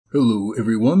Hello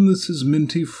everyone, this is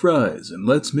Minty Fries, and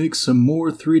let's make some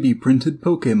more 3D printed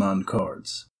Pokemon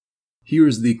cards.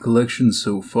 Here's the collection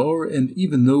so far, and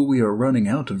even though we are running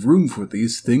out of room for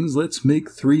these things, let's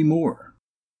make 3 more.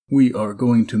 We are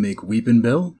going to make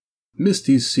Weepinbell,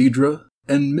 Misty, Seadra,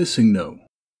 and Missingno.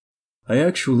 I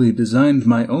actually designed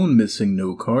my own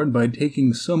Missingno card by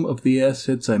taking some of the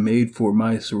assets I made for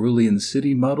my Cerulean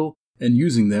City model and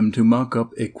using them to mock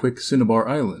up a quick Cinnabar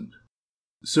Island.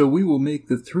 So we will make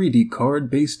the 3D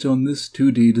card based on this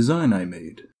 2D design I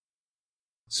made.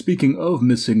 Speaking of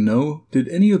Missingno, did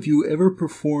any of you ever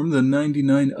perform the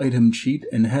 99 item cheat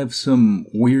and have some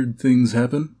weird things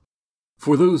happen?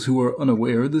 For those who are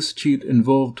unaware, this cheat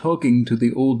involved talking to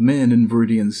the old man in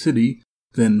Viridian City,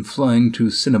 then flying to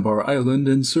Cinnabar Island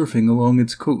and surfing along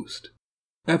its coast.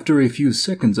 After a few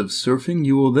seconds of surfing,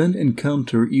 you will then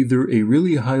encounter either a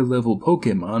really high-level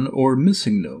Pokemon or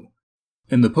Missingno.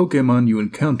 And the Pokemon you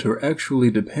encounter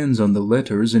actually depends on the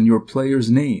letters in your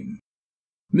player's name.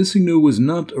 Missingno was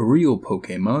not a real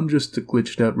Pokemon, just a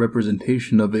glitched out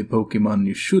representation of a Pokemon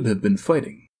you should have been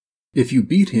fighting. If you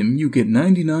beat him, you get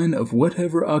 99 of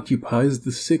whatever occupies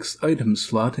the 6th item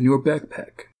slot in your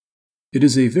backpack. It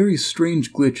is a very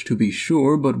strange glitch to be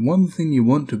sure, but one thing you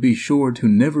want to be sure to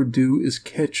never do is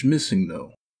catch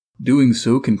Missingno. Doing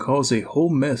so can cause a whole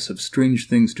mess of strange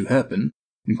things to happen,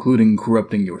 including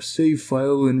corrupting your save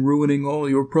file and ruining all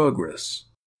your progress.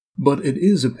 But it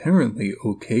is apparently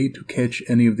okay to catch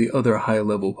any of the other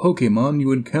high-level Pokemon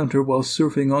you encounter while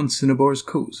surfing on Cinnabar's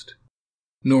coast.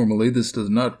 Normally this does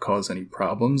not cause any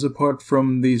problems apart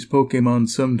from these Pokemon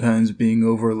sometimes being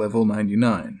over level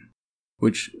 99,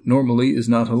 which normally is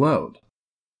not allowed.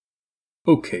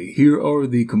 Okay, here are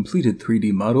the completed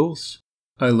 3D models.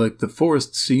 I like the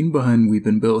forest scene behind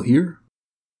Weepinbell here.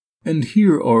 And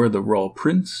here are the raw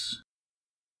prints.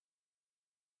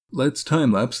 Let's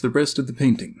time-lapse the rest of the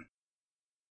painting.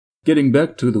 Getting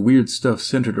back to the weird stuff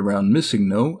centered around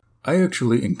Missingno, I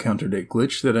actually encountered a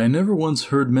glitch that I never once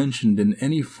heard mentioned in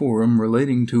any forum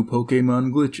relating to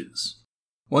Pokemon glitches.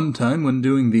 One time when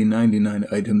doing the 99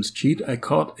 items cheat, I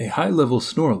caught a high-level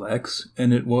Snorlax,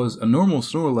 and it was a normal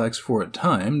Snorlax for a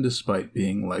time, despite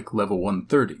being like level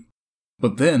 130.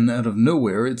 But then, out of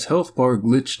nowhere, its health bar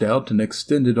glitched out and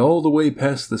extended all the way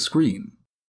past the screen.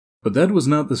 But that was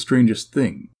not the strangest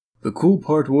thing. The cool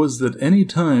part was that any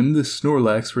time this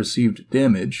Snorlax received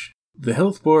damage, the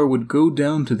health bar would go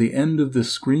down to the end of the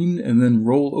screen and then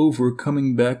roll over,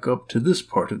 coming back up to this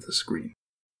part of the screen.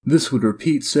 This would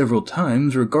repeat several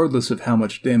times regardless of how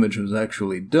much damage was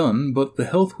actually done, but the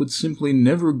health would simply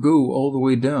never go all the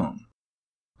way down.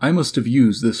 I must have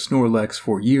used this Snorlax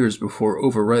for years before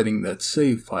overwriting that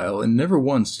save file, and never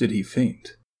once did he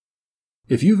faint.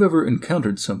 If you've ever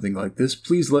encountered something like this,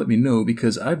 please let me know,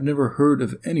 because I've never heard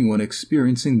of anyone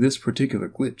experiencing this particular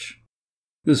glitch.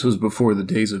 This was before the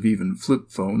days of even flip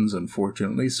phones,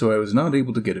 unfortunately, so I was not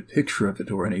able to get a picture of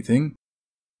it or anything.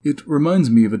 It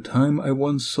reminds me of a time I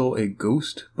once saw a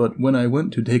ghost, but when I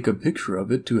went to take a picture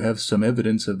of it to have some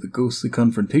evidence of the ghostly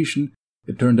confrontation,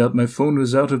 it turned out my phone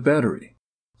was out of battery.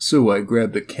 So I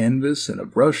grabbed a canvas and a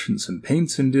brush and some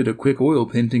paints and did a quick oil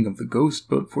painting of the ghost,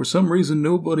 but for some reason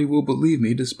nobody will believe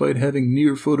me despite having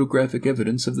near photographic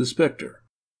evidence of the specter.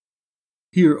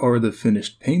 Here are the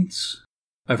finished paints.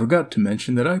 I forgot to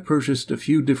mention that I purchased a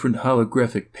few different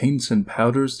holographic paints and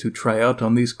powders to try out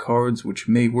on these cards, which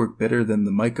may work better than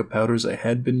the mica powders I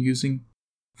had been using.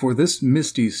 For this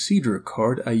Misty Seadra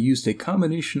card, I used a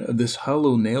combination of this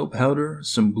hollow nail powder,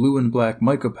 some blue and black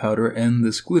mica powder, and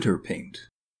this glitter paint.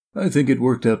 I think it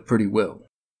worked out pretty well.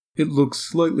 It looks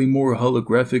slightly more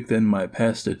holographic than my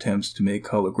past attempts to make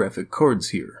holographic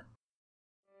cards here.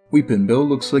 Weepinbell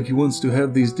looks like he wants to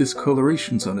have these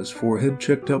discolorations on his forehead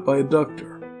checked out by a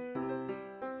doctor.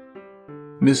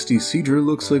 Misty Seadra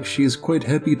looks like she is quite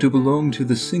happy to belong to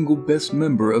the single best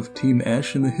member of Team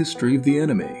Ash in the history of the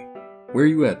anime. Where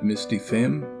you at, Misty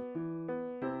fam?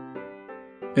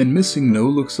 And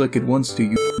Missingno looks like it wants to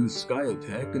use Sky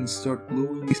Attack and start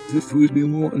glowing the food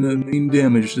below and the main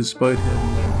damage despite having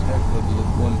an attack level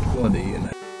of 120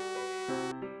 and...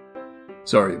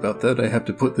 Sorry about that, I have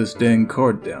to put this dang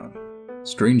card down.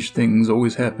 Strange things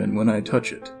always happen when I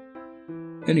touch it.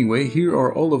 Anyway, here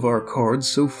are all of our cards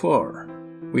so far.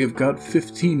 We have got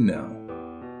 15 now.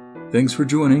 Thanks for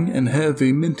joining and have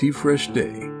a minty fresh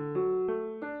day.